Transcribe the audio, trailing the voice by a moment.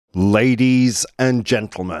Ladies and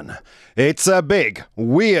gentlemen, it's a big,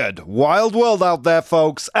 weird, wild world out there,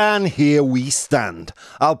 folks, and here we stand.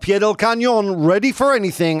 Al pie del cañón, ready for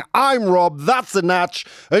anything. I'm Rob, that's the Natch,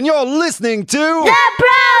 and you're listening to... The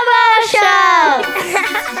Promo Show!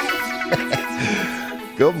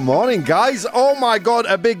 Good morning, guys. Oh my God,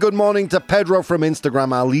 a big good morning to Pedro from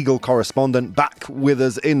Instagram, our legal correspondent, back with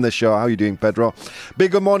us in the show. How are you doing, Pedro?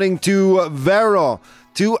 Big good morning to Vero,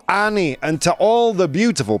 to Annie, and to all the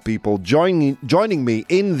beautiful people joining me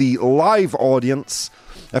in the live audience.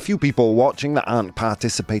 A few people watching that aren't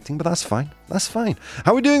participating, but that's fine. That's fine.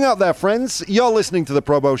 How are we doing out there, friends? You're listening to The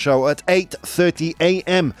Probo Show at 8:30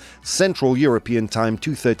 a.m. Central European Time,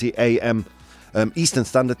 2:30 a.m. Eastern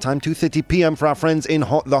Standard Time, 2:30 p.m. for our friends in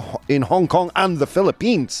Hong Kong and the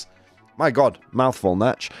Philippines. My God, mouthful,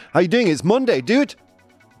 Natch. How you doing? It's Monday, dude.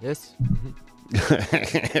 Yes.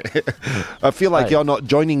 I feel like you're not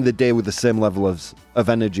joining the day with the same level of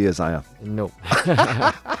energy as I am. No.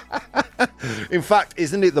 In fact,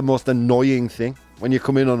 isn't it the most annoying thing when you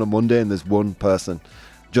come in on a Monday and there's one person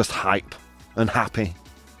just hype and happy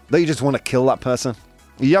that you just want to kill that person?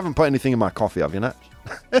 You haven't put anything in my coffee, have you, Nat?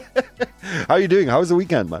 How are you doing? How was the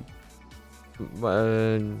weekend, man?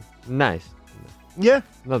 Nice. Yeah?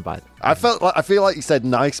 Not bad. I feel like you said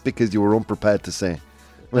nice because you were unprepared to say.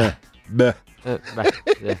 Yeah. Bleh.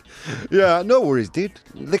 Yeah. Yeah, no worries, dude.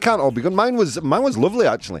 They can't all be good. Mine was lovely,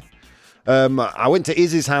 actually. I went to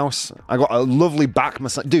Izzy's house. I got a lovely back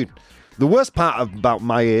massage. Dude, the worst part about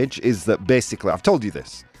my age is that basically, I've told you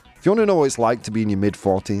this. If you want to know what it's like to be in your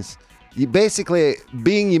mid-40s,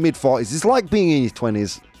 being in your mid-40s is like being in your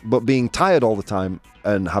 20s, but being tired all the time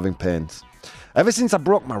and having pains. Ever since I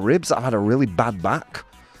broke my ribs, I've had a really bad back.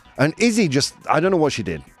 And Izzy I don't know what she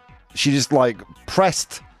did. She just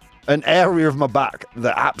pressed an area of my back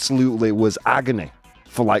that absolutely was agony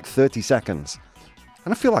for 30 seconds.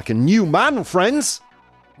 And I feel like a new man, friends.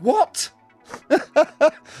 What?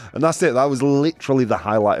 And that's it. That was literally the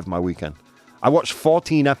highlight of my weekend. I watched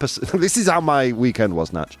 14 episodes. This is how my weekend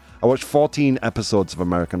was, Natch. I watched 14 episodes of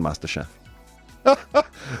American MasterChef.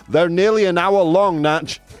 They're nearly an hour long,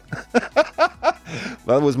 Natch.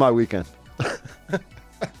 That was my weekend.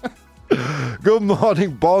 Good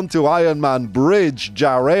morning, Born to Ironman Bridge,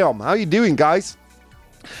 Jareom. How you doing, guys?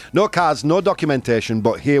 No cars, no documentation,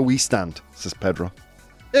 but here we stand, says Pedro.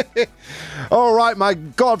 All right, my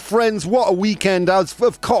God, friends, what a weekend.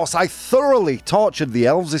 Of course, I thoroughly tortured the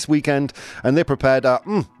elves this weekend, and they prepared a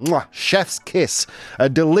chef's kiss, a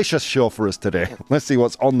delicious show for us today. Let's see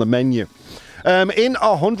what's on the menu. In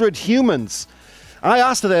 100 Humans, I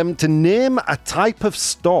asked them to name a type of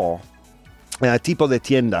store, tipo de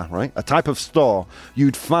tienda, right? A type of store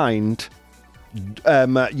you'd find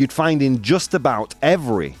in just about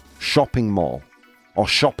every shopping mall or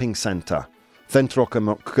shopping center. Centro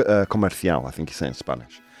comercial, I think you say in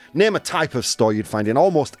Spanish. Name a type of store you'd find in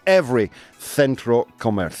almost every centro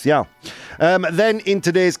comercial. Then in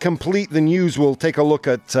today's Complete the News, we'll take a look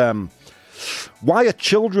at why a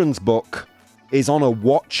children's book is on a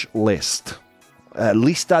watch list.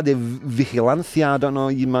 Lista de vigilancia, I don't know,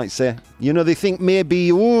 you might say. You know, they think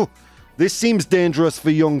maybe, this seems dangerous for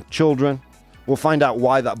young children. We'll find out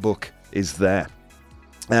why that book is there.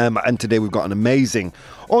 And today we've got an amazing,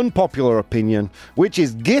 unpopular opinion, which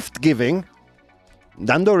is gift giving.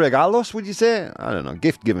 Dando regalos, would you say? I don't know,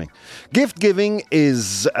 gift giving. Gift giving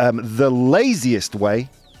is the laziest way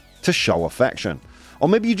to show affection. Or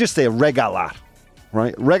maybe you just say regalar,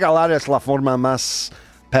 right? Regalar es la forma más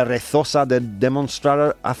perezosa de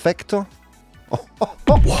demostrar afecto.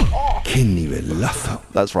 ¡Qué nivelazo!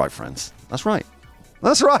 That's right, friends. That's right.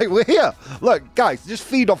 That's right, we're here. Look, guys, just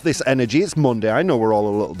feed off this energy. It's Monday. I know we're all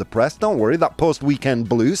a little depressed. Don't worry, that post-weekend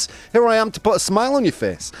blues. Here I am to put a smile on your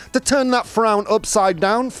face, to turn that frown upside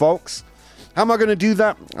down, folks. How am I going to do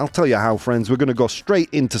that? I'll tell you how, friends. We're going to go straight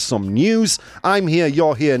into some news. I'm here,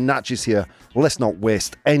 you're here, Natch is here. Let's not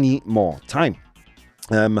waste any more time.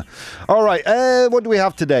 All right, what do we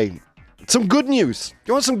have today? Some good news. Do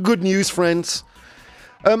you want some good news, friends?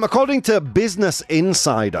 According to Business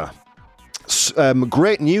Insider,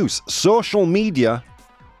 great news. Social media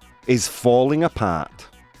is falling apart.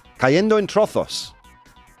 Cayendo en trozos.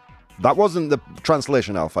 That wasn't the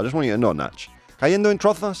translation, Alpha. I just want you to know, Natch. Cayendo en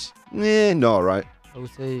trozos? No, right? I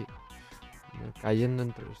would say cayendo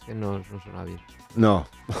en trozos, que no suena bien. No.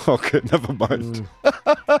 Okay, never mind.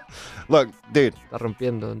 Look, dude. Está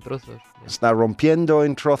rompiendo en trozos. Está rompiendo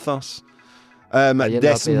en trozos.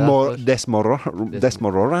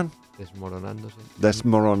 Desmoronan.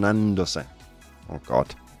 Desmoronándose. Oh,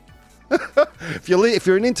 God. If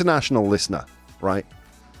you're an international listener, right?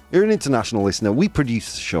 You're an international listener. We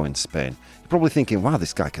produce a show in Spain. probably thinking, wow,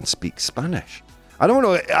 this guy can speak Spanish. I don't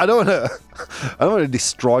want to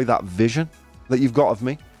destroy that vision that you've got of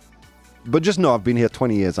me. But just know I've been here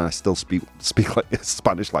 20 years and I still speak like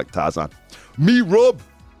Spanish like Tarzan. Me, Rob.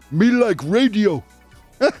 Me like radio.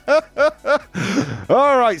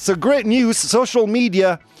 All right, so great news. Social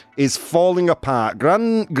media is falling apart.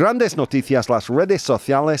 Grandes noticias. Las redes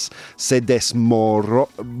sociales se desmoronan.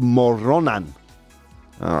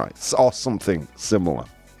 All right, or something similar.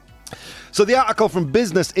 So the article from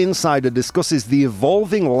Business Insider discusses the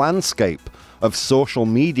evolving landscape of social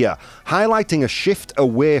media, highlighting a shift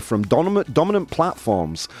away from dominant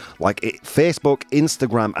platforms like Facebook,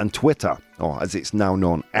 Instagram, and Twitter, or as it's now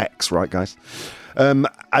known, X, right, guys?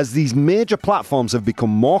 As these major platforms have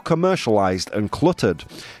become more commercialized and cluttered,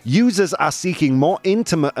 users are seeking more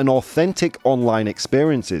intimate and authentic online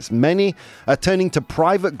experiences. Many are turning to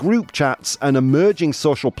private group chats and emerging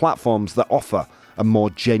social platforms that offer a more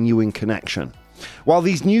genuine connection. While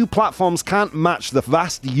these new platforms can't match the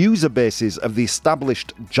vast user bases of the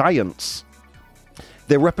established giants,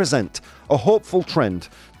 they represent a hopeful trend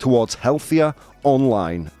towards healthier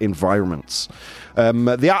online environments.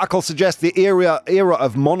 The article suggests the era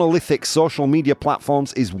of monolithic social media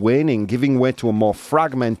platforms is waning, giving way to a more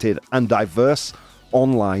fragmented and diverse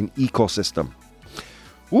online ecosystem.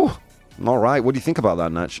 Ooh, all right. What do you think about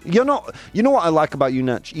that, Natch? You know what I like about you,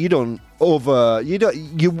 Natch? You're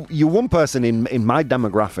one person in my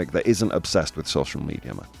demographic that isn't obsessed with social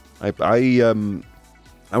media, man. I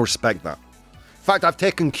respect that. In fact, I've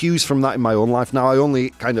taken cues from that in my own life now. I only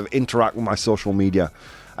kind of interact with my social media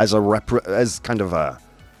as the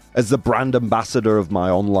brand ambassador of my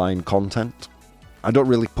online content. I don't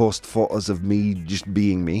really post photos of me just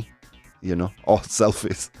being me, or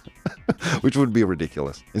selfies, which would be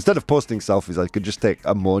ridiculous. Instead of posting selfies, I could just take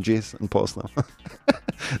emojis and post them.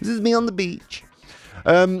 This is me on the beach.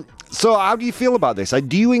 So how do you feel about this?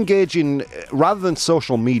 Do you engage in, rather than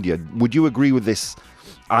social media, would you agree with this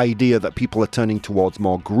idea that people are turning towards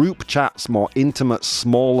more group chats, more intimate,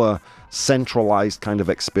 smaller, centralized kind of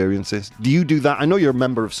experiences? Do you do that? I know you're a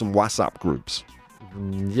member of some WhatsApp groups.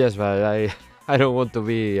 Yes, but I don't want to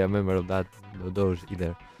be a member of those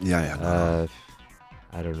either. Yeah.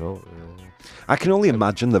 I don't know. I can only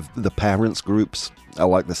imagine the parents groups are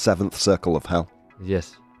like the seventh circle of hell.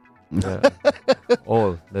 Yes.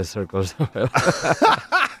 All the circles of hell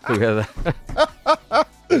together.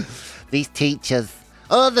 These teachers.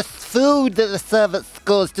 Oh, the food that they serve at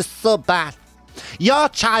school is just so bad. Your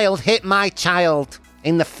child hit my child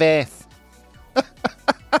in the face. I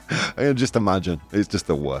can just imagine. It's just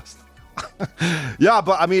the worst. Yeah,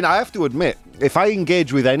 but I mean, I have to admit, if I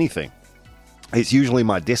engage with anything, it's usually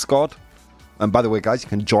my Discord. And by the way, guys, you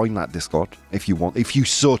can join that Discord if you want. If you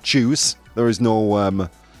so choose. There is no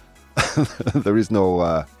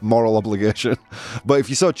moral obligation. But if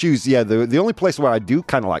you so choose, yeah, the only place where I do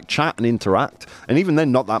kind of like chat and interact, and even then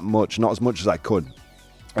not that much, not as much as I could,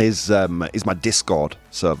 is my Discord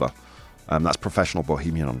server. That's Professional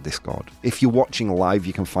Bohemian on Discord. If you're watching live,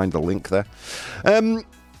 you can find the link there.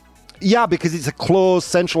 Yeah, because it's a closed,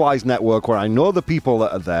 centralized network where I know the people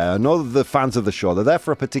that are there, I know the fans of the show, they're there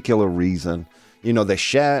for a particular reason. They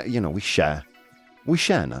share, we share. We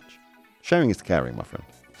share, Natch. Sharing is caring, my friend.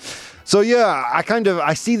 So yeah,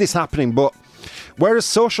 I see this happening, but whereas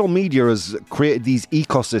social media has created these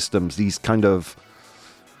ecosystems, these kind of,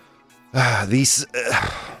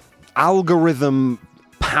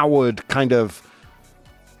 algorithm-powered kind of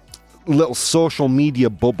little social media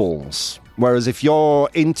bubbles. Whereas if you're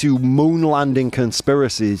into moon landing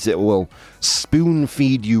conspiracies, it will spoon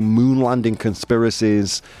feed you moon landing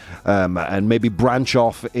conspiracies and maybe branch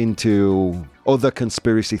off into other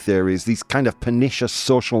conspiracy theories. These kind of pernicious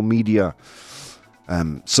social media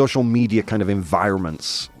kind of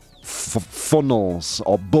environments, funnels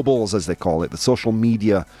or bubbles as they call it, the social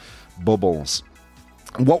media bubbles.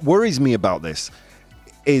 What worries me about this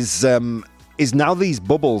is now these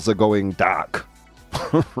bubbles are going dark,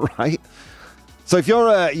 right? So if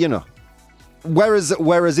you're,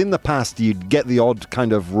 whereas in the past you'd get the odd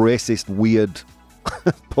kind of racist, weird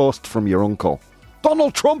post from your uncle.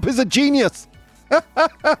 Donald Trump is a genius.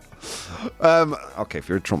 Okay, if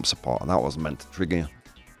you're a Trump supporter, that wasn't meant to trigger you.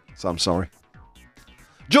 So I'm sorry.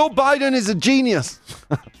 Joe Biden is a genius.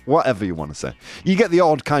 Whatever you want to say. You get the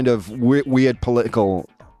odd kind of weird political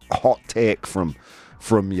hot take from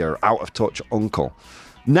your out-of-touch uncle.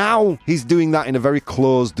 Now he's doing that in a very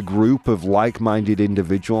closed group of like-minded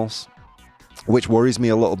individuals, which worries me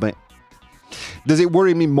a little bit. Does it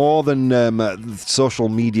worry me more than social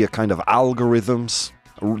media kind of algorithms,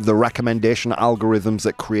 the recommendation algorithms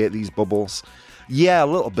that create these bubbles? Yeah, a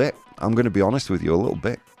little bit. I'm going to be honest with you, a little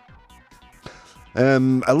bit. A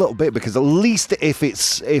little bit, because at least if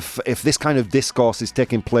this kind of discourse is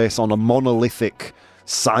taking place on a monolithic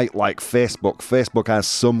site like Facebook has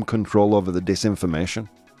some control over the disinformation.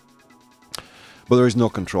 But there is no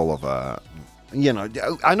control over,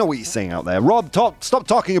 I know what you're saying out there. Rob, stop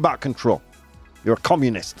talking about control. You're a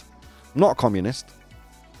communist. I'm not a communist.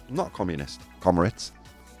 I'm not a communist, comrades.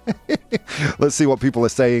 Let's see what people are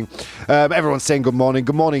saying. Everyone's saying good morning.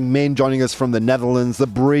 Good morning, Maine, joining us from the Netherlands. The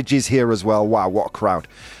bridge is here as well. Wow, what a crowd.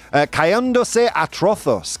 Cayéndose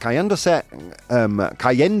atrozos. Cayéndose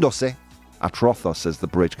atrozos, says the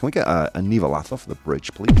bridge. Can we get a nivelazo for the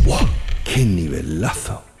bridge, please? Wow, qué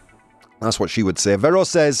nivelazo. That's what she would say. Vero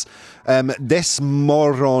says,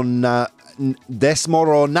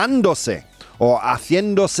 desmoronándose or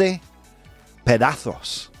haciéndose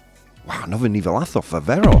pedazos. Wow, another nivelazo for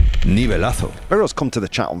Vero. Nivelazo. Vero's come to the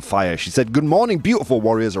chat on fire. She said, good morning, beautiful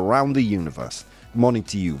warriors around the universe. Good morning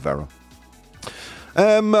to you, Vero.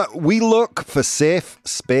 We look for safe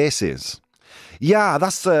spaces. Yeah,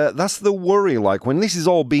 that's the worry. Like, when this is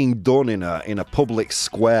all being done in a public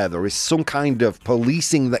square, there is some kind of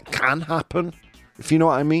policing that can happen, if you know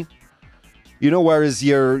what I mean. Whereas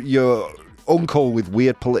your uncle with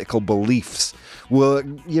weird political beliefs will,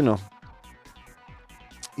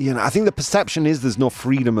 I think the perception is there's no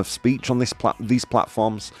freedom of speech on these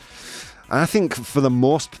platforms. And I think for the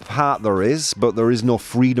most part there is, but there is no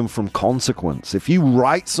freedom from consequence. If you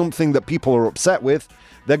write something that people are upset with,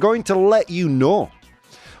 they're going to let you know.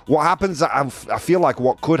 What happens, I feel like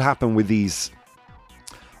what could happen with these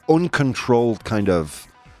uncontrolled kind of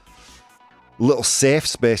little safe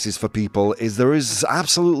spaces for people is there is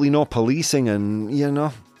absolutely no policing,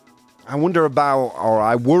 and, I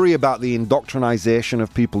worry about the indoctrination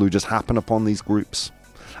of people who just happen upon these groups.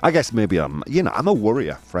 I guess maybe I'm a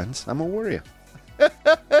worrier, friends. I'm a worrier.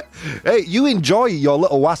 Hey, you enjoy your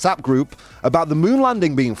little WhatsApp group about the moon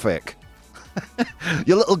landing being fake.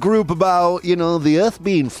 Your little group about, the Earth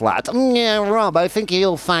being flat. Yeah, Rob, I think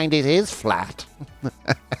you'll find it is flat.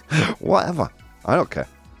 Whatever. I don't care.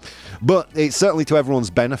 But it's certainly to everyone's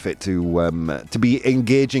benefit to be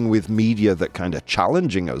engaging with media that kind of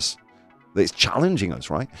challenging us. That's challenging us,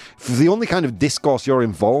 right? If the only kind of discourse you're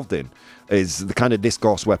involved in is the kind of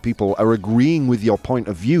discourse where people are agreeing with your point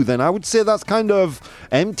of view, then I would say that's kind of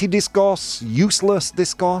empty discourse, useless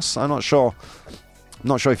discourse. I'm not sure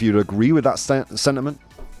if you'd agree with that sentiment.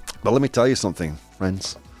 But let me tell you something,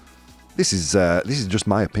 friends. This is just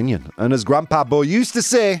my opinion. And as Grandpa Bo used to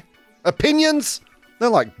say, opinions, they're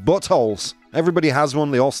like buttholes. Everybody has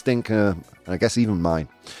one. They all stink. I guess even mine.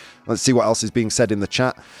 Let's see what else is being said in the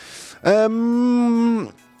chat.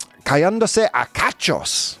 Cayéndose a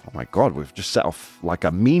cachos. Oh my God, we've just set off like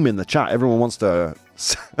a meme in the chat. Everyone wants to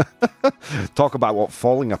talk about what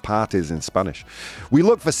falling apart is in Spanish. We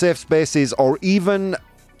look for safe spaces or even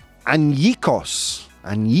añicos.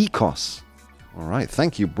 Añicos. All right,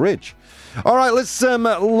 thank you, Bridge. All right,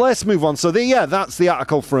 let's move on. So that's the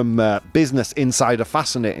article from Business Insider.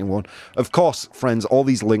 Fascinating one. Of course, friends, all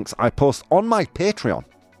these links I post on my Patreon.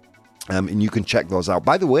 And you can check those out.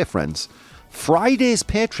 By the way, friends, Friday's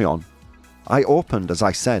Patreon, I opened, as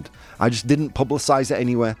I said. I just didn't publicize it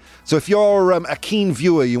anywhere. So if you're a keen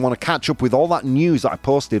viewer, you want to catch up with all that news that I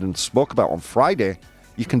posted and spoke about on Friday,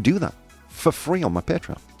 you can do that for free on my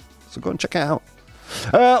Patreon. So go and check it out.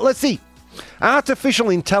 Let's see. Artificial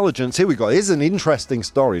intelligence, here we go. Here's an interesting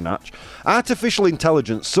story, Natch. Artificial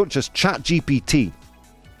intelligence such as ChatGPT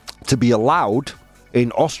to be allowed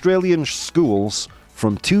in Australian schools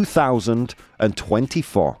from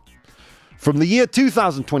 2024. From the year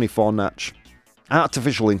 2024, Natch,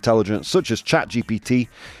 artificial intelligence such as ChatGPT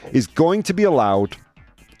is going to be allowed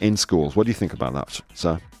in schools. What do you think about that,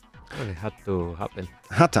 sir? Well, it had to happen.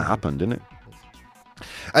 Had to happen, didn't it?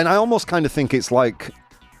 And I almost kind of think it's like,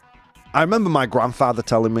 I remember my grandfather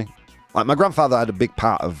telling me, like my grandfather had a big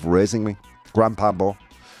part of raising me, Grandpa Bo.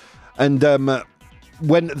 And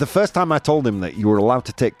when the first time I told him that you were allowed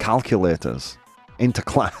to take calculators into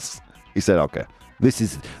class, he said, okay, this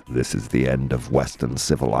is the end of Western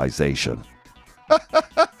civilization.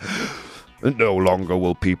 No longer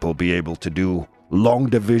will people be able to do long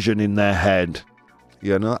division in their head,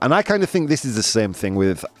 And I kind of think this is the same thing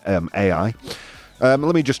with AI. Let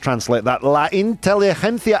me just translate that. La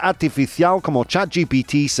inteligencia artificial como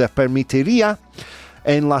ChatGPT se permitiría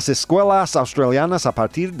en las escuelas australianas a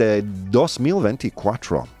partir de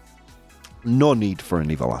 2024. No need for a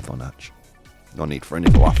nivelazo, Natch. No need for a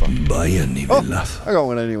nivelazo. Vaya nivelazo. I got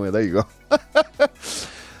one anyway. There you go.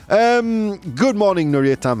 Good morning,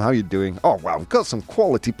 Nurietam. How you doing? Oh, wow, we've got some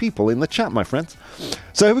quality people in the chat, my friends.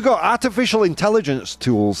 So here we go. Artificial intelligence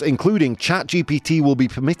tools, including ChatGPT, will be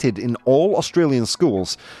permitted in all Australian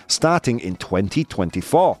schools starting in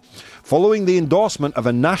 2024, following the endorsement of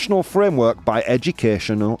a national framework by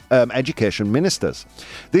education ministers.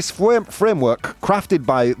 This framework, crafted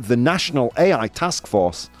by the National AI Task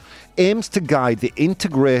Force, aims to guide the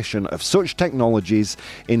integration of such technologies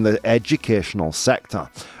in the educational sector.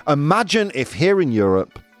 Imagine if here in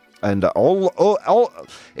Europe and all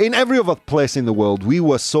in every other place in the world, we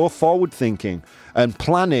were so forward-thinking and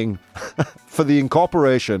planning for the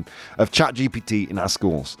incorporation of ChatGPT in our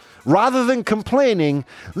schools, rather than complaining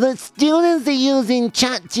that students are using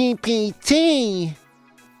ChatGPT.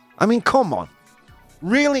 I mean, come on,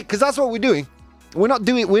 really? Because that's what we're doing. We're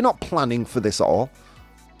not planning for this at all.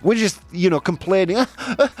 We're just, complaining.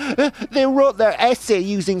 They wrote their essay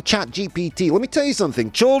using ChatGPT. Let me tell you something.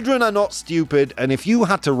 Children are not stupid. And if you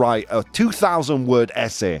had to write a 2,000-word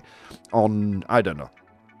essay on, I don't know,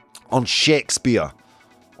 on Shakespeare,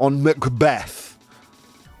 on Macbeth,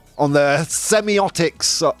 on the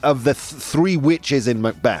semiotics of the three witches in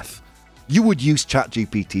Macbeth, you would use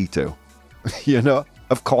ChatGPT too.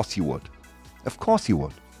 Of course you would. Of course you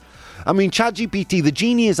would. I mean, ChatGPT, the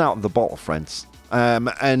genie is out of the bottle, friends.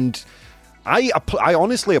 And I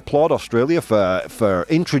honestly applaud Australia for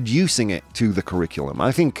introducing it to the curriculum.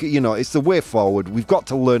 I think, it's the way forward. We've got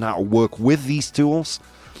to learn how to work with these tools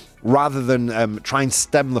rather than try and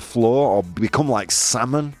stem the flow or become like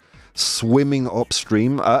salmon swimming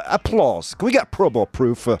upstream. Applause. Can we get Probo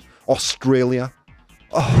approved for Australia?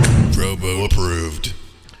 Oh. Probo approved.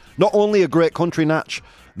 Not only a great country, Natch,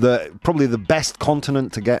 probably the best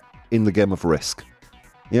continent to get in the game of Risk.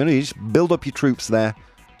 You just build up your troops there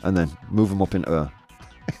and then move them up into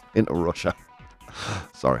Russia.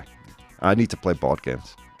 Sorry. I need to play board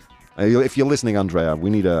games. If you're listening, Andrea, we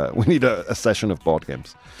need a session of board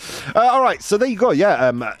games. All right, so there you go.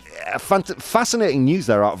 Yeah, fascinating news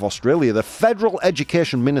there out of Australia. The Federal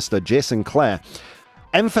Education Minister, Jason Clare,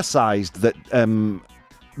 emphasised that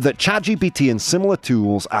ChatGPT and similar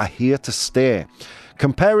tools are here to stay,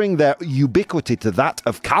 comparing their ubiquity to that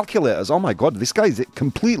of calculators. Oh my God, this guy's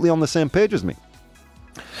completely on the same page as me.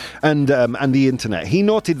 And the internet. He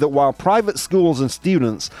noted that while private schools and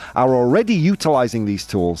students are already utilizing these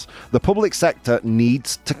tools, the public sector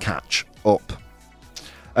needs to catch up.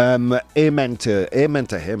 Amen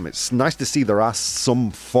to him. It's nice to see there are some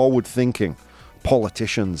forward-thinking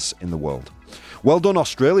politicians in the world. Well done,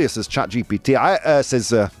 Australia, says ChatGPT. Says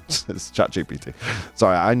ChatGPT.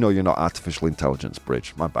 Sorry, I know you're not artificial intelligence,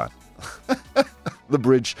 Bridge. My bad. The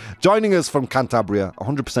Bridge, joining us from Cantabria,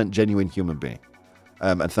 100% genuine human being.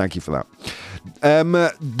 And thank you for that.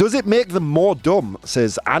 Does it make them more dumb,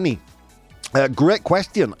 says Annie. Great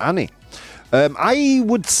question, Annie. I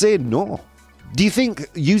would say no. Do you think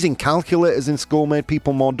using calculators in school made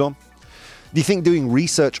people more dumb? Do you think doing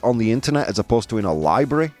research on the internet as opposed to in a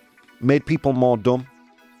library made people more dumb?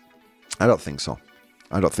 I don't think so.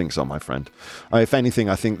 My friend. If anything,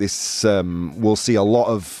 I think this will see a lot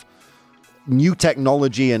of new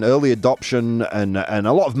technology and early adoption and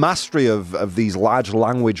a lot of mastery of these large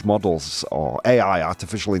language models or AI,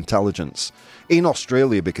 artificial intelligence, in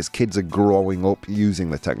Australia because kids are growing up using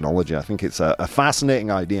the technology. I think it's a fascinating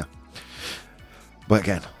idea. But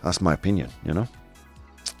again, that's my opinion,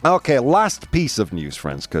 Okay, last piece of news,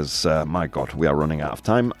 friends, because, my God, we are running out of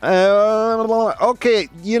time. Okay,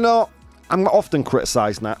 I'm often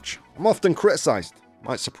criticised, Natch. I'm often criticised.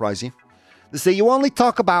 Might surprise you. They say you only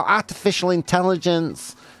talk about artificial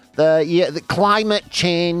intelligence, the climate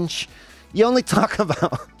change. You only talk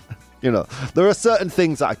about, there are certain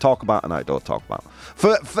things that I talk about and I don't talk about.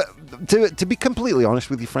 To be completely honest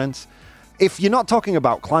with you, friends, if you're not talking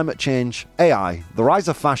about climate change, AI, the rise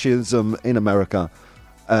of fascism in America,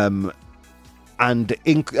 and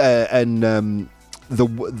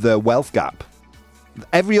the wealth gap,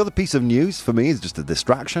 every other piece of news for me is just a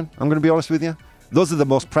distraction. I'm going to be honest with you. Those are the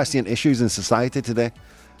most prescient issues in society today,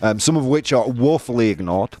 some of which are woefully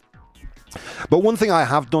ignored. But one thing I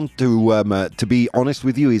have done to be honest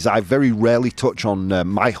with you is I very rarely touch on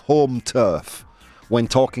my home turf when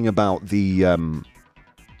talking about the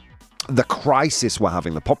crisis we're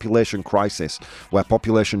having, the population crisis, where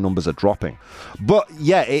population numbers are dropping. But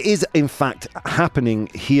yeah, it is in fact happening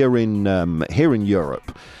here in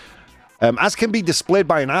Europe. As can be displayed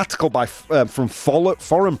by an article from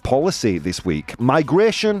Foreign Policy this week,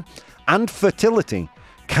 migration and fertility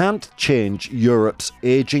can't change Europe's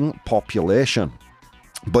aging population,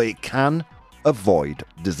 but it can avoid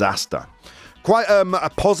disaster. Quite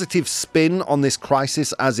a positive spin on this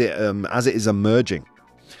crisis as it is emerging.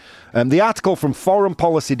 The article from Foreign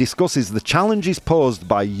Policy discusses the challenges posed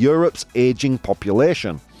by Europe's ageing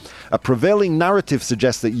population. A prevailing narrative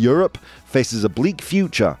suggests that Europe faces a bleak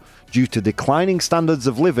future due to declining standards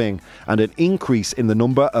of living and an increase in the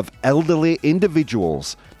number of elderly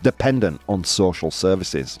individuals dependent on social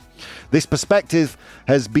services. This perspective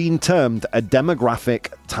has been termed a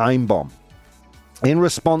demographic time bomb. In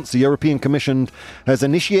response, the European Commission has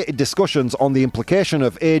initiated discussions on the implication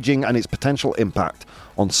of ageing and its potential impact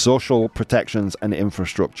on social protections and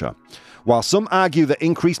infrastructure. While some argue that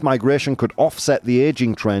increased migration could offset the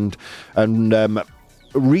ageing trend, and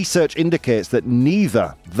research indicates that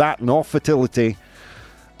neither that nor fertility,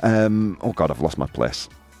 oh God, I've lost my place,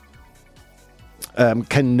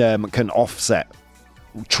 can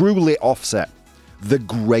truly offset the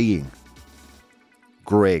graying.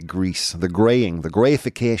 The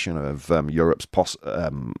greyification of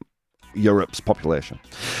Europe's population.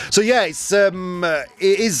 So yeah, it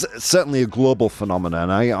is certainly a global phenomenon.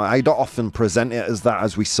 I don't often present it as that,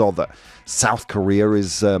 as we saw that South Korea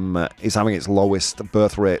is having its lowest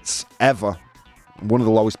birth rates ever. One of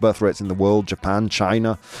the lowest birth rates in the world, Japan,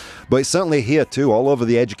 China. But it's certainly here too, all over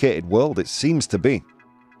the educated world, it seems to be.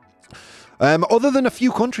 Other than a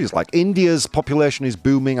few countries, like India's population is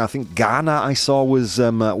booming. I think Ghana, I saw, was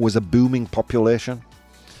a booming population.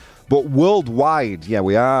 But worldwide, yeah,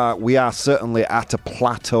 we are certainly at a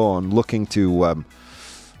plateau and looking to,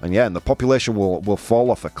 and the population will fall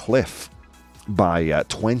off a cliff by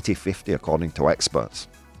 2050, according to experts.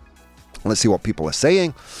 Let's see what people are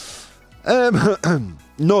saying.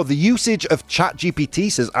 No, the usage of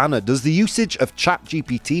ChatGPT, says Anna, does the usage of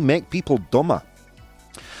ChatGPT make people dumber?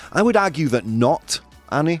 I would argue that not,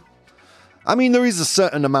 Annie. I mean, there is a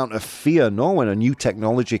certain amount of fear, no, when a new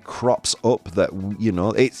technology crops up that,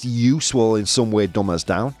 its use will in some way dumb us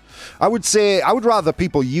down. I would rather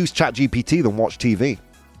people use ChatGPT than watch TV.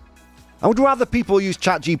 I would rather people use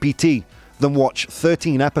ChatGPT than watch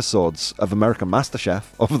 13 episodes of American MasterChef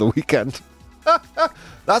over the weekend.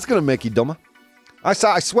 That's going to make you dumber. I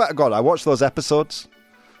swear to God, I watch those episodes.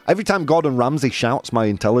 Every time Gordon Ramsay shouts, my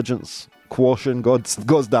intelligence quotient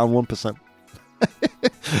goes down 1%.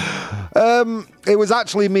 It was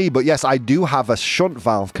actually me, but yes, I do have a shunt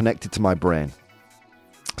valve connected to my brain,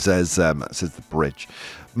 says the bridge.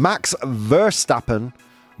 Max Verstappen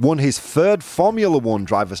won his third Formula One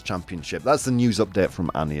Drivers' Championship. That's the news update from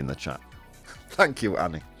Annie in the chat. Thank you,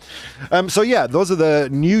 Annie. So yeah, those are the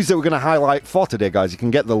news that we're going to highlight for today, guys. You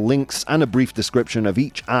can get the links and a brief description of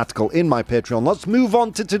each article in my Patreon. Let's move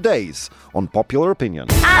on to today's Unpopular Opinion.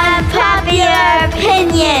 Unpopular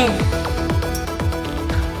Opinion.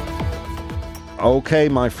 Okay,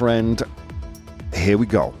 my friend, here we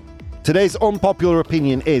go. Today's unpopular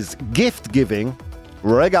opinion is gift giving,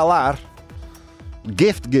 regalar.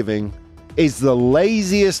 Gift giving is the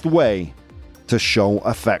laziest way to show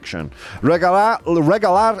affection.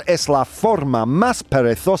 Regalar es la forma más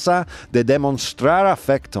perezosa de demostrar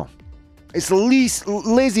afecto. It's the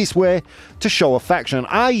laziest way to show affection.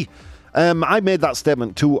 I made that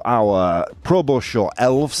statement to our Pro Bowl show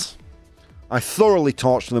elves. I thoroughly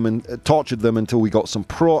tortured them until we got some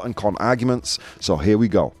pro and con arguments. So here we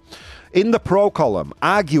go. In the pro column,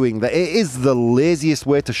 arguing that it is the laziest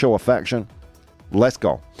way to show affection. Let's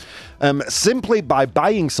go. Simply by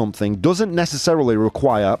buying something doesn't necessarily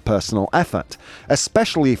require personal effort,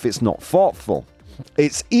 especially if it's not thoughtful.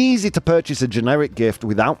 It's easy to purchase a generic gift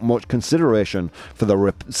without much consideration for the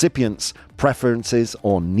recipient's preferences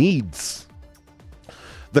or needs.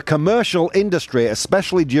 The commercial industry,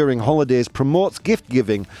 especially during holidays, promotes gift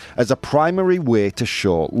giving as a primary way to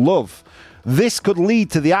show love. This could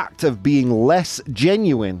lead to the act of being less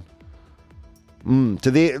genuine. To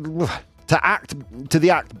the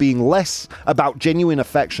act being less about genuine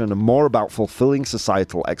affection and more about fulfilling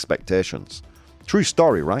societal expectations. True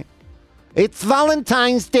story, right? It's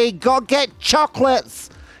Valentine's Day, gotta get chocolates,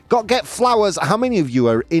 gotta get flowers. How many of you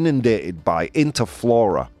are inundated by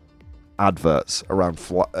Interflora adverts around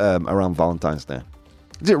Valentine's Day?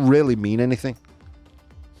 Does it really mean anything?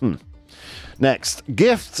 Next,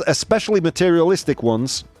 gifts, especially materialistic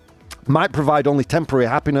ones, might provide only temporary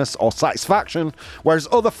happiness or satisfaction, whereas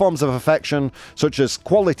other forms of affection, such as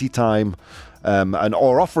quality time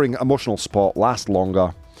or offering emotional support, last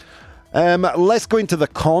longer. Let's go into the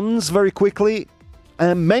cons very quickly.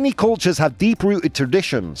 Many cultures have deep-rooted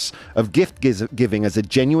traditions of gift giving as a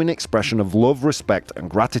genuine expression of love, respect, and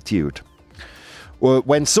gratitude.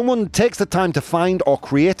 When someone takes the time to find or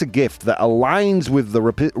create a gift that aligns with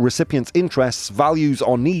the recipient's interests, values,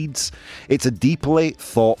 or needs, it's a deeply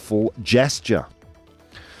thoughtful gesture.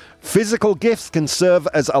 Physical gifts can serve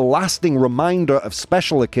as a lasting reminder of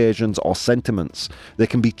special occasions or sentiments. They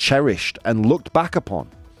can be cherished and looked back upon,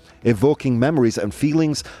 evoking memories and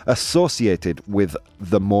feelings associated with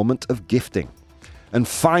the moment of gifting. And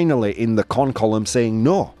finally, in the con column, saying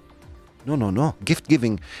no. Gift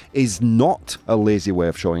giving is not a lazy way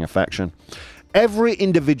of showing affection. Every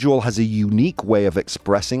individual has a unique way of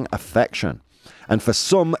expressing affection. And for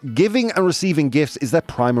some, giving and receiving gifts is their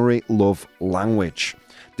primary love language.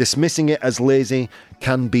 Dismissing it as lazy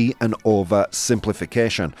can be an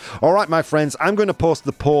oversimplification. All right, my friends, I'm going to post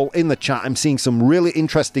the poll in the chat. I'm seeing some really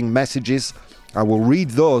interesting messages. I will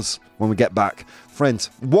read those when we get back. Friends,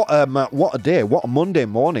 what a day, what a Monday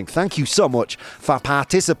morning. Thank you so much for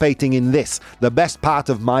participating in this, the best part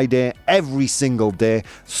of my day, every single day.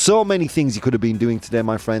 So many things you could have been doing today,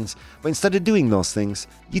 my friends. But instead of doing those things,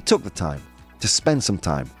 you took the time to spend some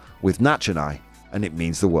time with Natch and I, and it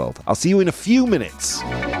means the world. I'll see you in a few minutes.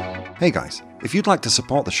 Hey guys, if you'd like to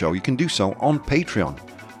support the show, you can do so on Patreon.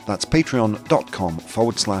 That's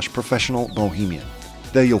patreon.com/professional bohemian.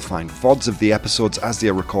 There you'll find VODs of the episodes as they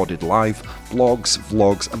are recorded live, blogs,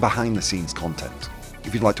 vlogs, and behind-the-scenes content.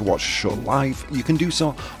 If you'd like to watch the show live, you can do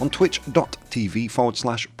so on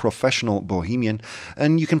twitch.tv/professional bohemian,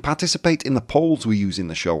 and you can participate in the polls we use in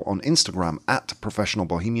the show on Instagram @professional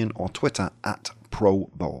bohemian or Twitter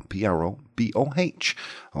 @proboh, PROBOH.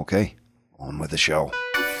 Okay, on with the show.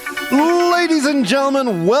 Ladies and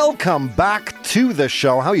gentlemen, welcome back to the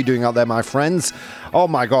show. How are you doing out there, my friends? Oh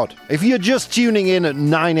my God. If you're just tuning in at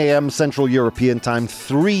 9 a.m. Central European Time,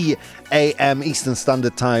 3 a.m. Eastern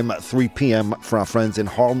Standard Time, 3 p.m. for our friends in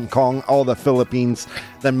Hong Kong or the Philippines,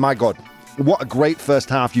 then my God, what a great first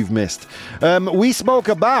half you've missed. We spoke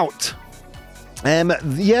about...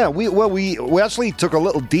 we actually took a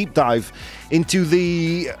little deep dive into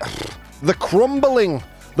the crumbling,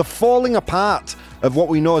 the falling apart of what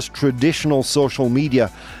we know as traditional social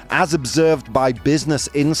media, as observed by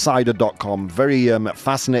BusinessInsider.com. Very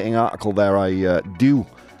fascinating article there. I do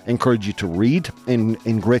encourage you to read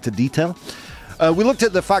in greater detail. We looked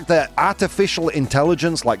at the fact that artificial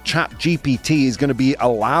intelligence like ChatGPT is going to be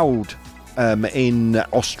allowed in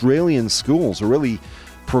Australian schools, a really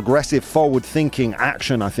progressive, forward-thinking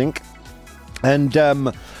action, I think. And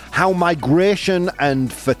how migration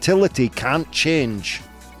and fertility can't change.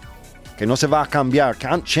 Que no se va a cambiar,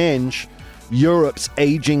 can't change Europe's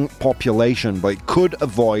aging population, but it could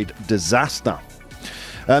avoid disaster.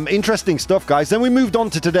 Interesting stuff, guys. Then we moved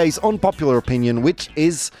on to today's unpopular opinion, which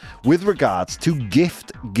is with regards to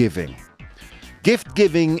gift giving. Gift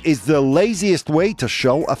giving is the laziest way to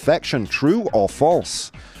show affection, true or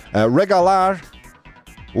false? Regalar...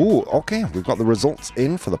 Ooh, okay, we've got the results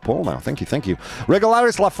in for the poll now. Thank you. Regalar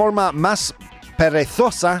es la forma más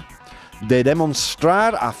perezosa de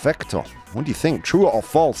demostrar afecto. What do you think? True or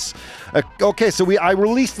false? Okay, so I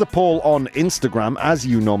released the poll on Instagram, as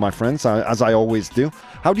you know, my friends, as I always do.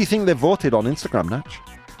 How do you think they voted on Instagram, Natch?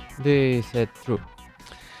 They said true.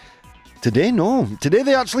 Today, no. Today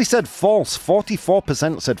they actually said false.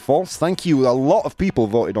 44% said false. Thank you. A lot of people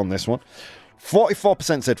voted on this one.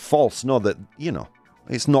 44% said false. No, that,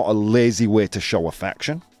 it's not a lazy way to show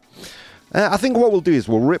affection. I think what we'll do is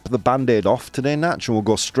we'll rip the Band-Aid off today, Natch, and we'll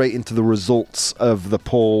go straight into the results of the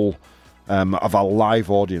poll of our live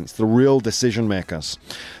audience, the real decision makers.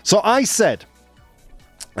 So I said,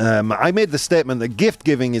 I made the statement that gift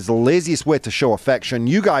giving is the laziest way to show affection.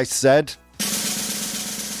 You guys said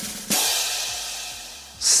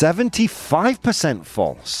 75%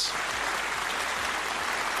 false.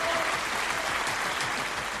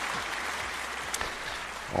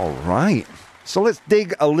 All right. So let's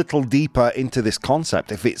dig a little deeper into this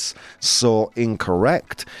concept, if it's so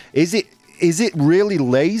incorrect. Is it really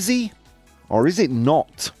lazy, or is it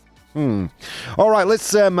not? All right,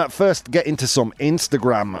 let's first get into some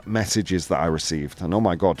Instagram messages that I received. And oh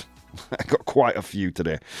my God, I got quite a few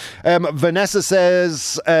today. Vanessa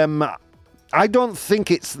says, I don't think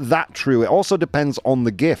it's that true. It also depends on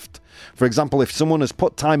the gift. For example, if someone has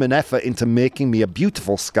put time and effort into making me a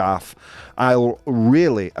beautiful scarf, I'll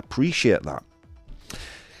really appreciate that.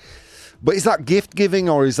 But is that gift giving,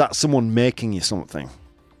 or is that someone making you something?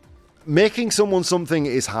 Making someone something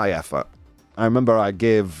is high effort. I remember I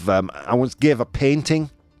once gave a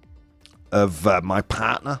painting of my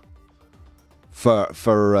partner for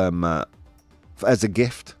as a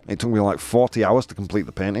gift. It took me like 40 hours to complete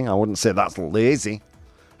the painting. I wouldn't say that's lazy.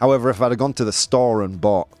 However, if I'd have gone to the store and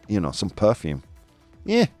bought, some perfume,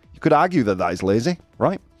 you could argue that is lazy,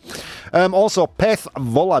 right? Also, Peth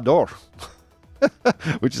Volador,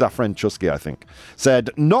 which is our friend Chusky, I think, said,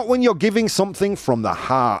 not when you're giving something from the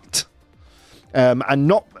heart. And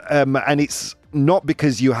not And it's not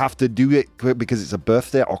because you have to do it because it's a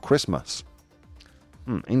birthday or Christmas.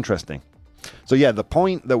 Interesting. So yeah, the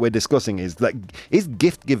point that we're discussing is that is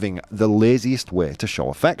gift giving the laziest way to show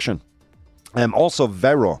affection? Also,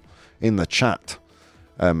 Vero in the chat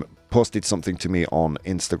posted something to me on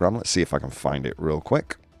Instagram. Let's see if I can find it real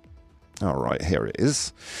quick. All right, here it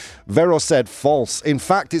is. Vero said false. In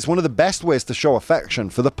fact, it's one of the best ways to show affection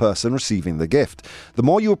for the person receiving the gift. The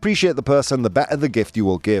more you appreciate the person, the better the gift you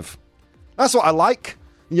will give. That's what I like,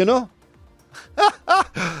 you know?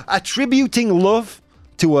 Attributing love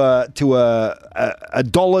to a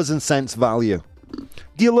dollars and cents value.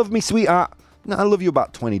 Do you love me, sweetheart? No, I love you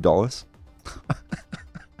about $20.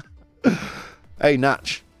 Hey,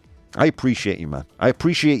 Natch, I appreciate you, man. I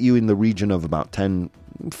appreciate you in the region of about 10,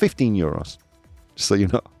 15 euros. Just so you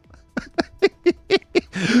know.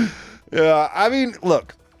 Yeah, I mean,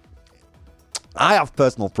 look, I have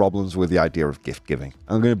personal problems with the idea of gift giving.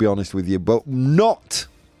 I'm going to be honest with you, but not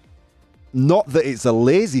that it's a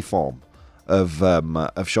lazy form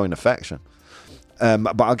of showing affection.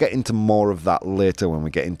 But I'll get into more of that later when we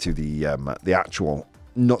get into the actual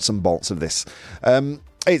nuts and bolts of this.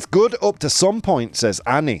 It's good up to some point, says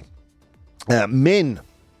Annie. Min,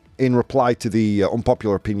 in reply to the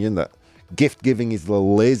unpopular opinion that gift giving is the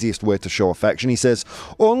laziest way to show affection, he says,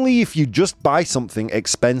 only if you just buy something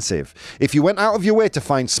expensive. If you went out of your way to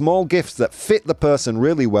find small gifts that fit the person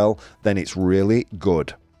really well, then it's really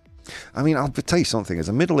good. I mean, I'll tell you something. As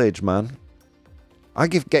a middle-aged man, I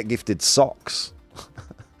get gifted socks.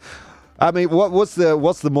 I mean, what's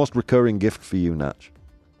the most recurring gift for you, Natch?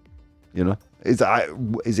 You know,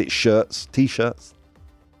 is it shirts, t-shirts,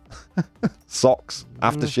 socks,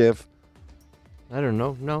 aftershave? I don't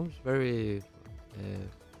know. No, it's very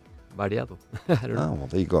variado. I don't know. Well,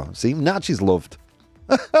 there you go. See, Natch is loved.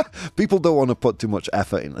 People don't want to put too much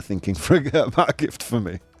effort into thinking about a gift for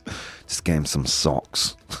me. Just get him some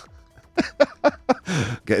socks.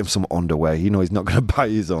 Get him some underwear. You know he's not going to buy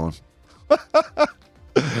his own.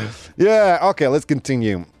 Yeah, okay, let's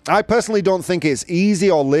continue. I personally don't think it's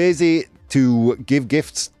easy or lazy to give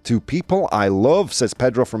gifts to people I love, says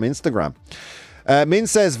Pedro from Instagram. Min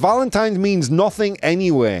says, Valentine's means nothing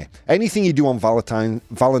anyway. Anything you do on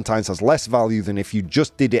Valentine's has less value than if you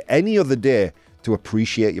just did it any other day to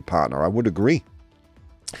appreciate your partner. I would agree.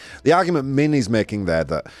 The argument Min is making there,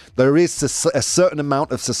 that there is a certain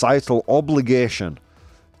amount of societal obligation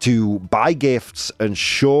to buy gifts and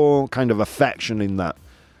show kind of affection in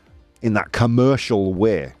that commercial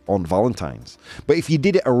way on Valentine's. But if you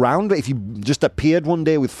did it around it, if you just appeared one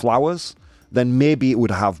day with flowers, then maybe it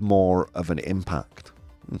would have more of an impact.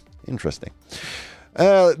 Interesting.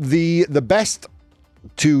 The best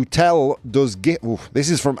to tell does gift... This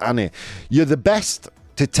is from Annie. You're the best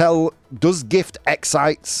to tell does gift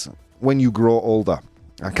excites when you grow older.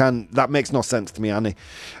 That makes no sense to me, Annie.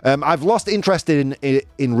 I've lost interest in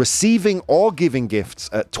receiving or giving gifts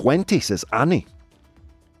at 20, says Annie.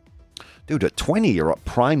 Dude, at 20, you're at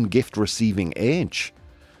prime gift receiving age.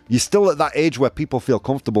 You're still at that age where people feel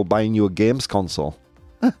comfortable buying you a games console.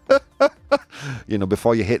 You know,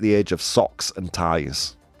 before you hit the age of socks and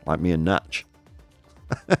ties, like me and Natch.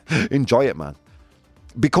 Enjoy it, man.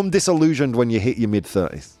 Become disillusioned when you hit your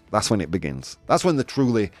mid-30s. That's when it begins. That's when the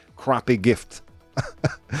truly crappy gift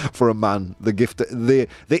for a man, the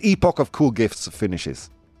epoch of cool gifts finishes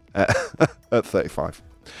at 35.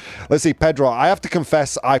 Let's see, Pedro. I have to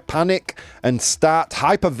confess, I panic and start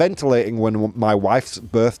hyperventilating when my wife's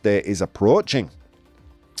birthday is approaching.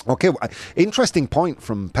 Okay, interesting point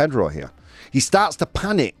from Pedro here. He starts to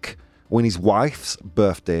panic when his wife's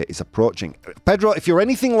birthday is approaching. Pedro, if you're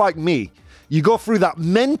anything like me, you go through that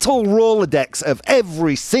mental Rolodex of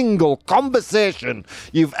every single conversation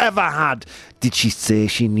you've ever had. Did she say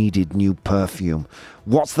she needed new perfume?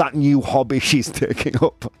 What's that new hobby she's taking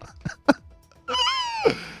up?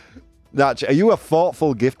 Natch, are you a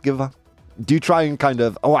thoughtful gift giver? Do you try and kind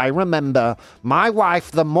of, I remember my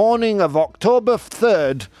wife the morning of October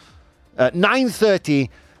 3rd at 9:30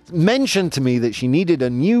 mentioned to me that she needed a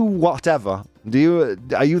new whatever.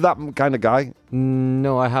 Are you that kind of guy?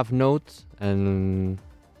 No, I have notes, and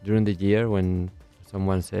during the year when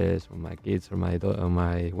someone says, or my kids or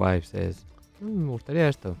my wife says, me gustaría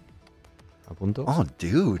esto, apunto. Oh,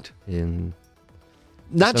 dude. And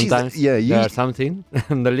sometimes there's something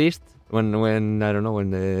on the list when I don't know,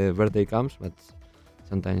 when the birthday comes, but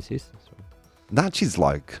sometimes it's. So. Natch is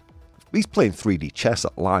like, he's playing 3D chess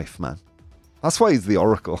at life, man. That's why he's the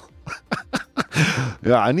Oracle.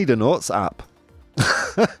 Yeah, I need a notes app.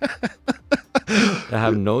 I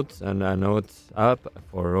have notes and a notes app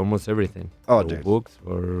for almost everything. Oh, for dude. Books,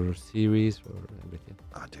 for series, for everything.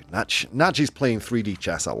 Oh, dude, Natch is playing 3D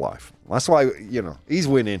chess at life. That's why, he's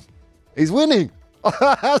winning. He's winning.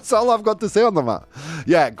 That's all I've got to say on the matter.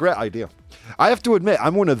 Yeah, great idea. I have to admit,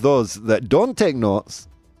 I'm one of those that don't take notes.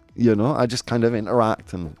 I just kind of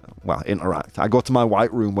interact. I go to my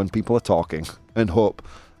white room when people are talking and hope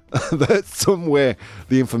that some way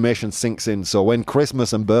the information sinks in. So when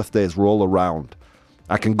Christmas and birthdays roll around,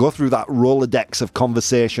 I can go through that Rolodex of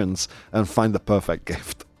conversations and find the perfect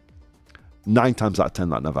gift. 9 times out of 10,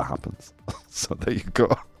 that never happens. So there you go.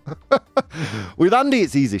 With Andy,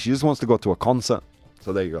 it's easy. She just wants to go to a concert.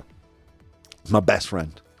 So there you go. My best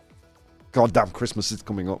friend. God damn, Christmas is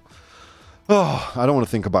coming up. Oh, I don't want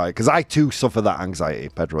to think about it because I too suffer that anxiety,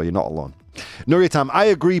 Pedro. You're not alone. Nuriatam, I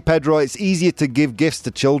agree, Pedro. It's easier to give gifts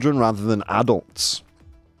to children rather than adults.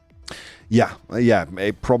 Yeah,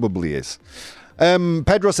 it probably is.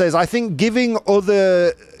 Pedro says, I think giving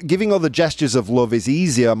other gestures of love is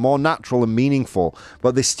easier, more natural and meaningful,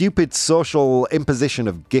 but the stupid social imposition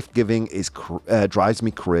of gift giving drives me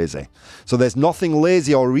crazy. So there's nothing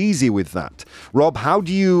lazy or easy with that. Rob, how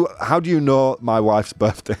do you know my wife's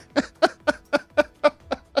birthday?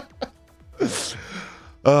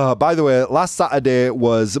 By the way, last Saturday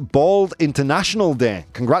was Bald International Day.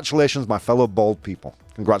 Congratulations, my fellow bald people.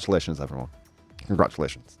 Congratulations, everyone.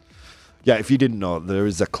 Congratulations. Yeah, if you didn't know, there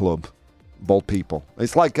is a club, bald people.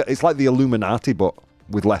 It's like the Illuminati, but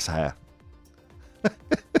with less hair.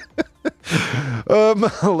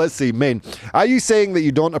 Let's see, Min. Are you saying that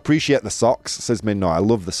you don't appreciate the socks? Says Min. No, I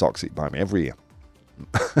love the socks that you buy me every year.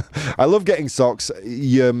 I love getting socks.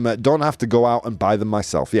 You don't have to go out and buy them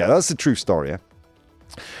myself. Yeah, that's a true story. Yeah?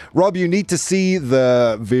 Rob, you need to see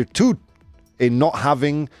the virtud in not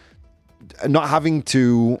having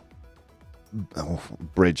to.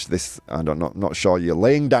 Bridge this. I don't know. Not sure. You're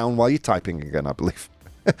laying down while you're typing again, I believe.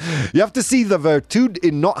 You have to see the virtud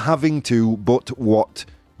in not having to, but what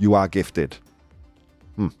you are gifted.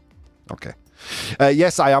 Okay.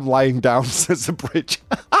 Yes, I am lying down, says the bridge.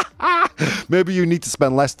 Maybe you need to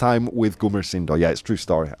spend less time with Gumersindo. Yeah, it's a true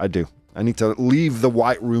story. I do. I need to leave the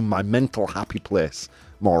white room, my mental happy place,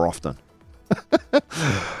 more often.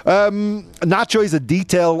 Nacho is a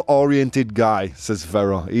detail-oriented guy, says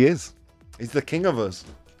Vero. He is. He's the king of us.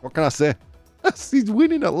 What can I say? He's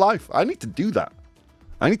winning at life. I need to do that.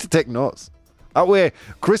 I need to take notes. That way,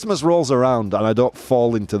 Christmas rolls around and I don't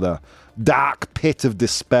fall into the dark pit of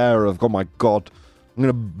despair of, oh my God, I'm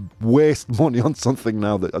going to waste money on something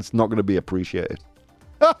now that's not going to be appreciated.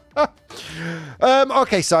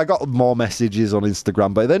 Okay, so I got more messages on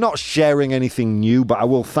Instagram, but they're not sharing anything new, but I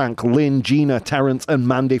will thank Lynn, Gina, Terrence, and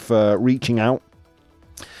Mandy for reaching out.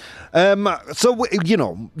 So,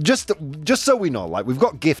 just so we know, like, we've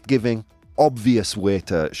got gift giving, obvious way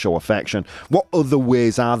to show affection. What other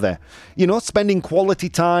ways are there? Spending quality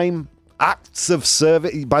time, acts of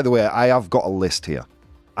service. By the way, I have got a list here.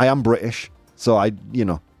 I am British, so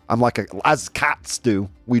I'm like, as cats do,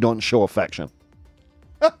 we don't show affection.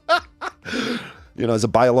 As a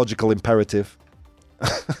biological imperative.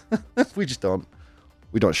 We don't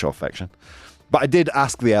show affection. But I did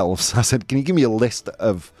ask the elves. I said, can you give me a list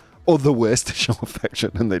of other ways to show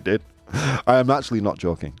affection? And they did. I am actually not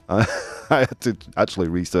joking. I had to actually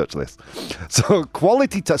research this. So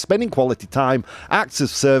spending quality time, acts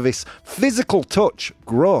of service, physical touch,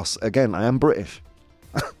 gross. Again, I am British.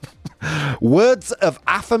 Words of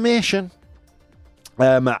affirmation,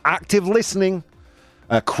 active listening,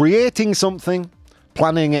 creating something,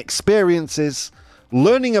 planning experiences,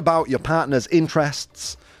 learning about your partner's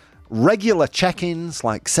interests, regular check-ins,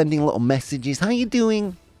 like sending little messages. How you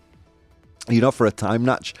doing? For a time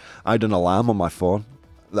natch, I had an alarm on my phone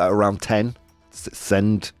that around 10,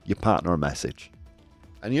 send your partner a message.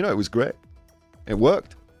 And it was great. It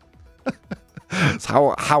worked. It's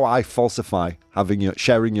how I falsify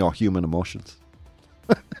sharing your human emotions.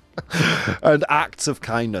 And acts of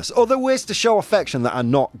kindness. Other ways to show affection that are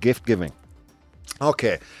not gift giving.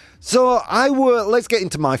 Okay, so let's get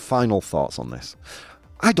into my final thoughts on this.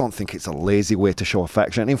 I don't think it's a lazy way to show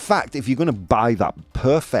affection. In fact, if you're going to buy that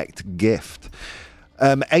perfect gift,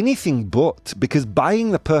 anything but, because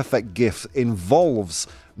buying the perfect gift involves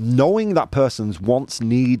knowing that person's wants,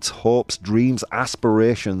 needs, hopes, dreams,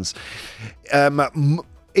 aspirations,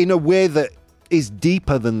 in a way that is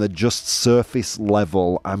deeper than the just surface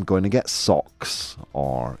level, I'm going to get socks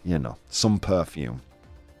or, some perfume.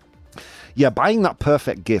 Yeah, buying that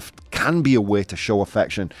perfect gift can be a way to show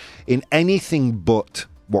affection in anything but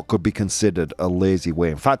what could be considered a lazy way.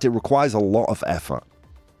 In fact, it requires a lot of effort.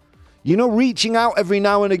 You know, reaching out every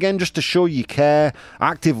now and again just to show you care,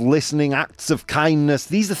 active listening, acts of kindness.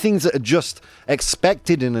 These are things that are just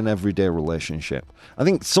expected in an everyday relationship. I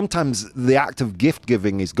think sometimes the act of gift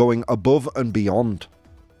giving is going above and beyond,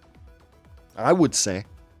 I would say.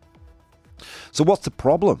 So what's the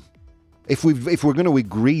problem? If we're going to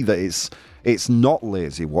agree that it's not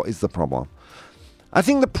lazy, what is the problem? I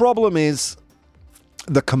think the problem is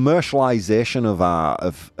the commercialization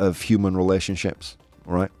of human relationships,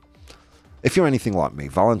 right? If you're anything like me,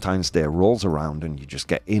 Valentine's Day rolls around and you just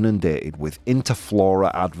get inundated with Interflora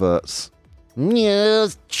adverts.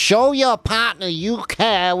 Yes, show your partner you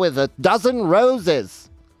care with a dozen roses.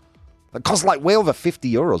 That cost like way over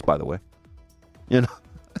 €50, by the way. You know,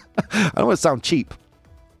 I don't want to sound cheap.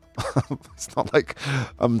 It's not like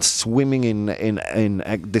I'm swimming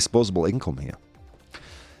in disposable income here.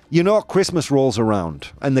 You know, Christmas rolls around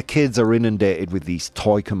and the kids are inundated with these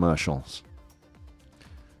toy commercials.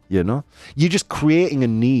 You know? You're just creating a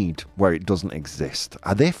need where it doesn't exist.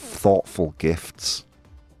 Are they thoughtful gifts?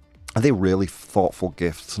 Are they really thoughtful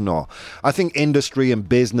gifts? No. I think industry and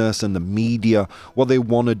business and the media, what they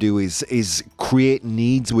want to do is create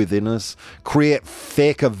needs within us, create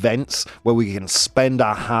fake events where we can spend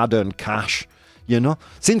our hard-earned cash. You know?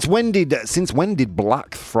 Since when did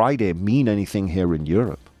Black Friday mean anything here in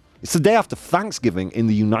Europe? It's the day after Thanksgiving in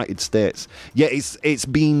the United States. Yet it's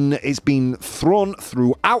been thrown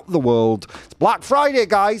throughout the world. It's Black Friday,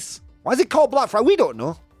 guys. Why is it called Black Friday? We don't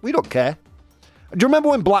know. We don't care. Do you remember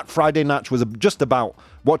when Black Friday, Natch, was just about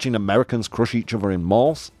watching Americans crush each other in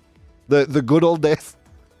malls? The good old days.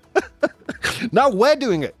 Now we're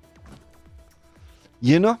doing it.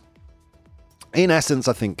 You know? In essence,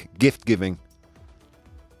 I think gift giving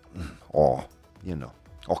or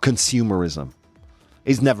consumerism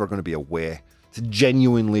is never going to be a way to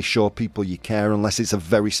genuinely show people you care unless it's a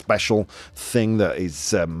very special thing that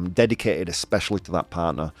is dedicated especially to that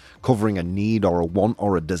partner, covering a need or a want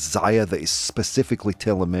or a desire that is specifically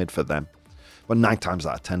tailor-made for them. But 9 times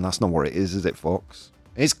out of 10, that's not what it is it, folks?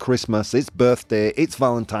 It's Christmas, it's birthday, it's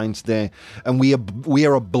Valentine's Day, and we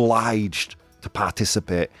are obliged to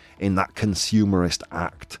participate in that consumerist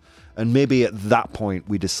act. And maybe at that point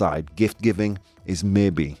we decide gift giving is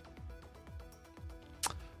maybe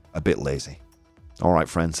a bit lazy. All right,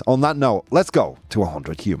 friends. On that note, let's go to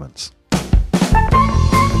 100 humans.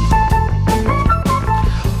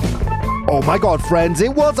 Oh my God, friends.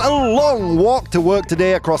 It was a long walk to work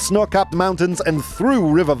today across snow-capped mountains and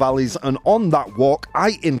through river valleys. And on that walk,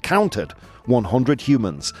 I encountered 100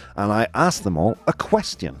 humans. And I asked them all a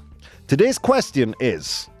question. Today's question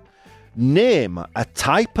is, name a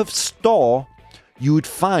type of store you would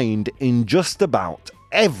find in just about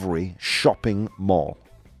every shopping mall.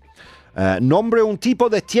 Nombre un tipo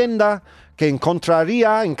de tienda que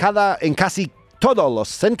encontraría en casi todos los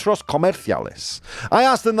centros comerciales. I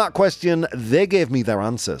asked them that question, they gave me their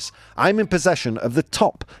answers. I'm in possession of the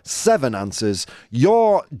top 7 answers.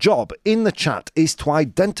 Your job in the chat is to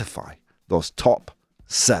identify those top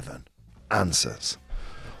 7 answers.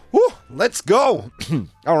 Woo, let's go.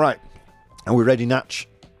 All right. Are we ready, Natch?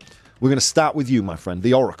 We're going to start with you, my friend,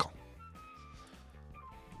 the Oracle.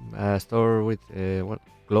 A store with what?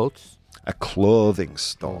 Clothes? A clothing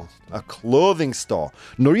store. A clothing store.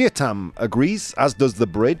 Nuryatam agrees, as does the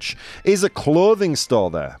bridge. Is a clothing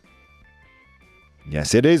store there?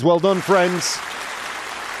 Yes, it is. Well done, friends.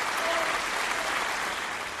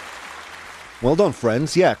 Well done,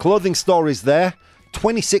 friends. Yeah, clothing store is there.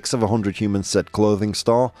 26 of 100 humans said clothing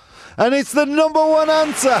store. And it's the number 1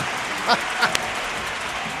 answer.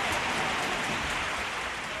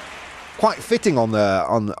 Quite fitting on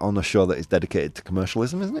the show that is dedicated to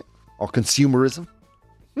commercialism, isn't it? Or consumerism.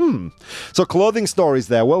 So clothing store is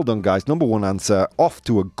there. Well done, guys. Number 1 answer. Off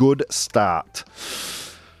to a good start.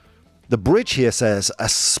 The bridge here says a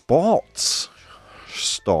sports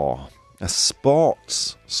store. A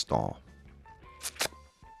sports store.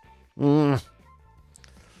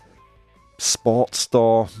 Sports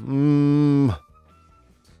store.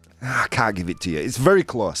 I can't give it to you. It's very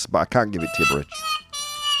close, but I can't give it to you, Bridge.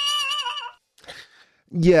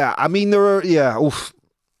 Yeah, I mean,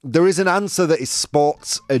 there is an answer that is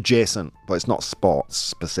sports adjacent, but it's not sports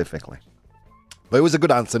specifically. But it was a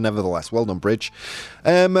good answer nevertheless. Well done, Bridge.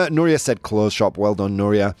 Nuria said clothes shop. Well done,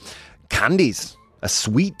 Nuria. Candies. A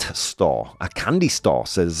sweet store. A candy store,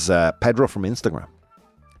 says Pedro from Instagram.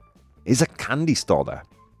 Is a candy store there?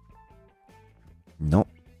 No,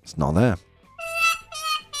 it's not there.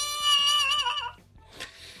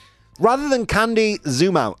 Rather than candy,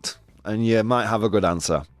 zoom out, and you might have a good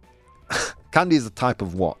answer. Candy is a type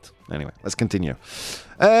of what? Anyway, let's continue.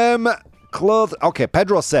 Okay,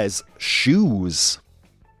 Pedro says shoes.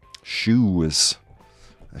 Shoes.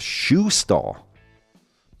 A shoe store.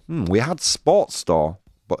 We had sports store,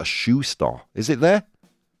 but a shoe store. Is it there?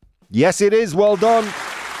 Yes, it is. Well done.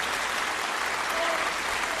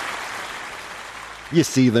 You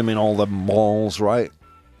see them in all the malls, right?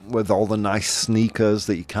 With all the nice sneakers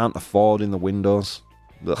that you can't afford in the windows.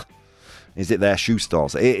 Ugh. Is it their shoe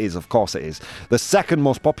stores? It is, of course it is. The second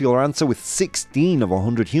most popular answer, with 16 of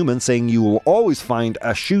 100 humans saying you will always find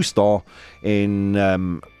a shoe store in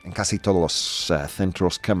casi todos los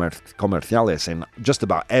centros comerciales, in just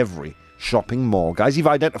about every shopping mall. Guys, you've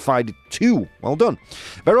identified 2. Well done.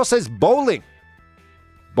 Vero says bowling.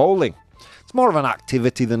 Bowling. It's more of an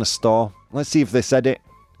activity than a store. Let's see if they said it.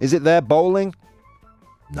 Is it there, bowling?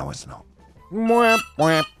 No, it's not.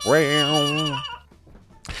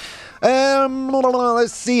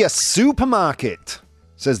 Let's see. A supermarket,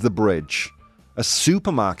 says the bridge. A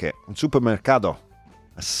supermarket. Un supermercado.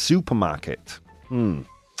 A supermarket.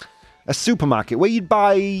 A supermarket where you'd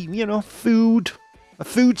buy, food. A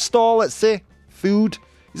food store, let's say. Food.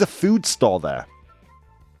 There's a food store there.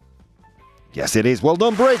 Yes, it is. Well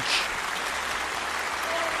done, bridge.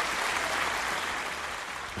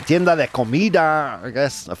 Tienda de comida, I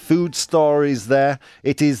guess. A food store is there.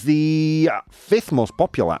 It is the 5th most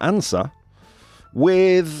popular answer,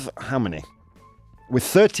 with how many? With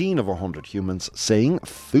 13 of 100 humans saying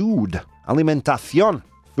food. Alimentación.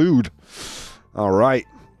 Food. All right,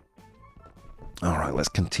 let's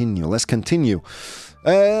continue.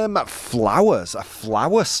 Flowers. A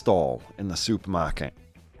flower stall in the supermarket.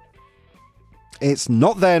 It's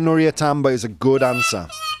not there, Nuria Tam, but it's a good answer.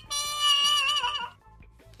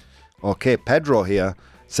 Okay, Pedro here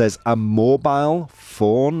says a mobile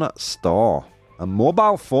phone store. A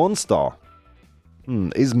mobile phone store.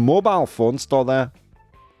 Is mobile phone store there?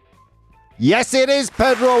 Yes, it is,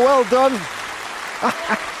 Pedro. Well done.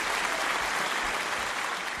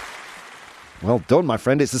 Well done, my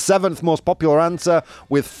friend. It's the 7th most popular answer,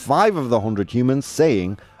 with 5 of the 100 humans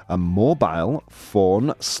saying a mobile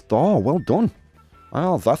phone store. Well done.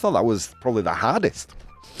 Well, I thought that was probably the hardest.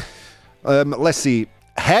 Let's see.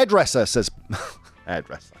 Hairdresser says...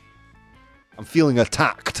 Hairdresser. I'm feeling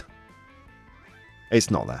attacked.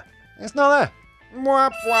 It's not there. It's not there.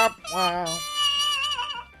 Wap, wap, wow.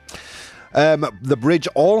 The bridge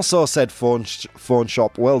also said phone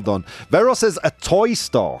shop. Well done. Vero says a toy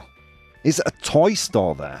store. Is a toy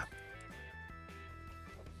store there?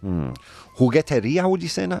 Jugueteria, would you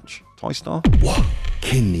say, Natch? Toy store? ¡Wow!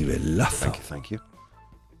 ¡Qué nivelazo! Thank you.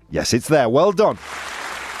 Yes, it's there. Well done.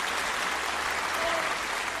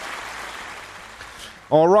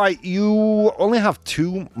 All right, you only have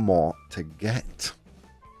 2 more to get.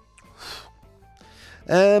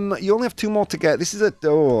 You only have 2 more to get. This is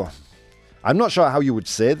I'm not sure how you would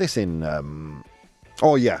say this in...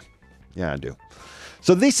 Oh, yeah. Yeah, I do.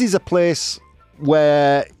 So this is a place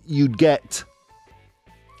where you'd get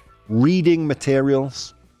reading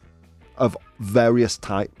materials of various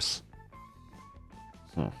types.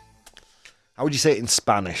 How would you say it in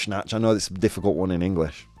Spanish, Natch? I know it's a difficult one in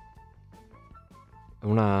English.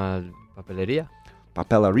 Una papelería.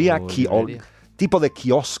 Papelería, librería. tipo de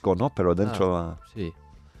kiosco, ¿no? Pero dentro... Sí.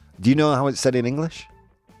 Do you know how it's said in English?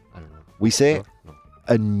 I don't know. We say No.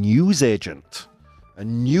 a newsagent. A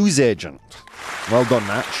newsagent. Well done,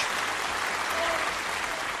 Natch.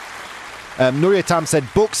 Nuria Tam said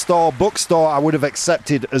bookstore. Bookstore I would have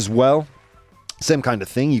accepted as well. Same kind of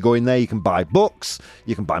thing. You go in there, you can buy books,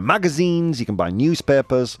 you can buy magazines, you can buy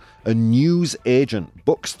newspapers. A newsagent.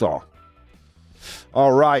 Bookstore.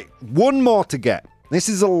 All right, 1 more to get. This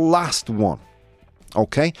is the last one.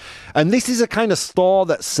 Okay? And this is a kind of store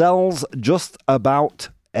that sells just about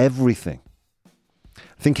everything.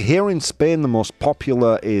 I think here in Spain, the most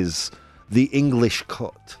popular is the English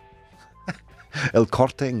cut. El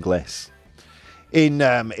Corte Inglés. In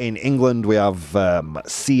England, we have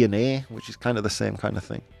C&A, which is kind of the same kind of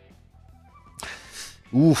thing.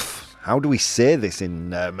 Oof. How do we say this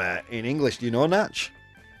in English? Do you know, Natch?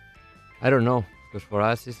 I don't know, because for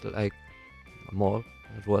us it's like a mall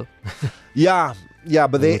as well. Yeah,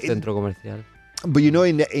 but Un centro comercial. But you know,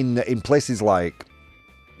 in places like,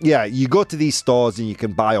 you go to these stores and you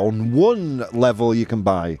can buy, on one level you can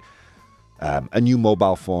buy a new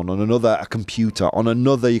mobile phone, on another a computer, on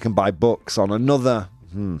another you can buy books, on another,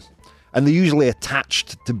 and they're usually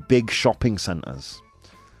attached to big shopping centres.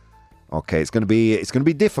 Okay, it's going to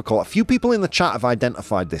be difficult. A few people in the chat have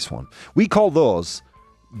identified this one. We call those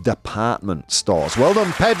department stores. Well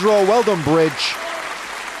done, Pedro. Well done, Bridge.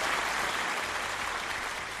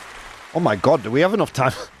 Oh my God, do we have enough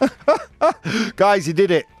time? Guys, you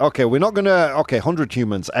did it. Okay, we're not going to... Okay, 100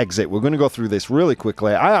 humans, exit. We're going to go through this really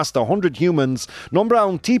quickly. I asked 100 humans, nombra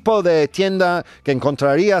un tipo de tienda que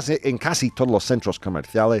encontrarías en casi todos los centros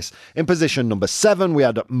comerciales. In position number 7, we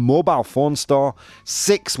had a mobile phone store.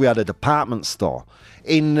 6, we had a department store.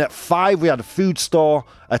 In 5, we had a food store,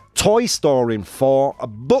 a toy store in 4, a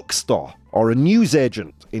bookstore or a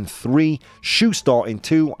newsagent in 3, shoe store in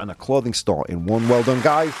 2, and a clothing store in 1. Well done,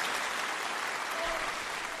 guys.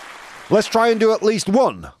 Let's try and do at least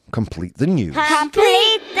one. Complete the news.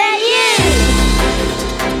 Complete the news.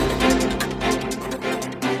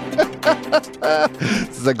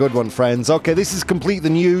 This is a good one, friends. Okay, this is Complete the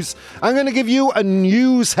News. I'm going to give you a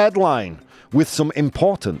news headline with some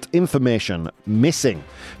important information missing.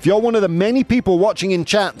 If you're one of the many people watching in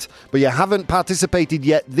chat, but you haven't participated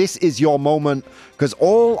yet, this is your moment, because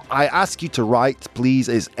all I ask you to write, please,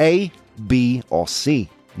 is A, B, or C.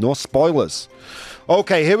 No spoilers.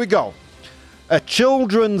 Okay, here we go. A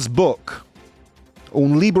children's book,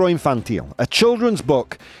 un libro infantil, a children's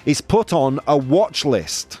book is put on a watch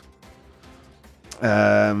list.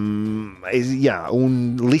 Un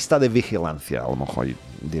lista de vigilancia, a lo mejor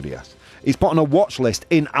dirías. It's put on a watch list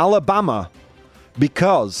in Alabama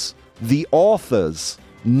because the author's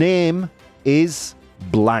name is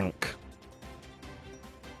blank.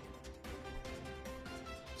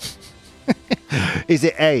 Is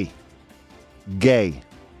it A, gay?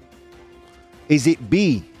 Is it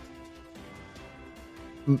B,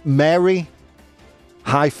 Mary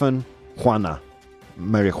Juana?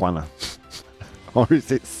 Mary Juana. Or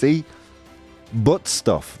is it C, butt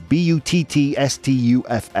stuff?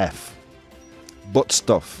 Buttstuff. Butt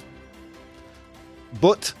stuff.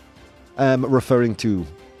 Butt, referring to,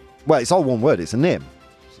 well, it's all one word, it's a name.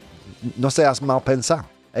 No seas mal pensado.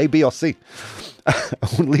 A, B, or C.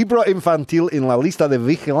 Un libro infantil en la lista de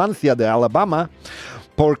vigilancia de Alabama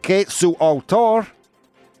porque su autor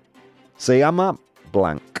se llama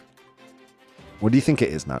blank. What do you think it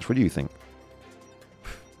is, Natch? What do you think?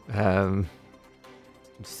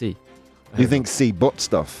 C. You think C, butt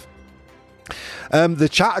stuff? The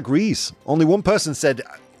chat agrees. Only one person said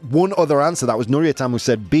one other answer. That was Nuriatam, who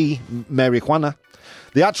said B, Mary Juana.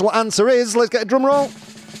 The actual answer is, let's get a drum roll.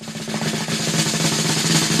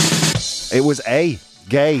 It was A,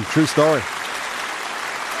 gay. True story.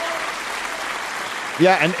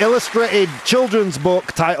 Yeah, an illustrated children's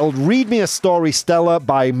book titled Read Me a Story, Stella,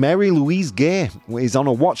 by Mary Louise Gay is on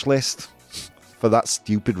a watch list for that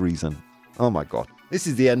stupid reason. Oh my God. This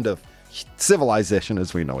is the end of civilization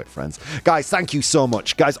as we know it, friends. Guys, thank you so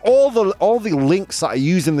much. Guys, all the links that I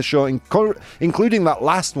use in the show, including that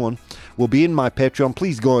last one, will be in my Patreon.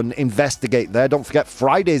 Please go and investigate there. Don't forget,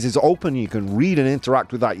 Fridays is open. You can read and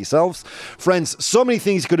interact with that yourselves. Friends, so many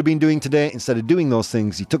things you could have been doing today. Instead of doing those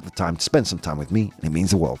things, you took the time to spend some time with me, and it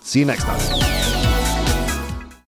means the world. See you next time.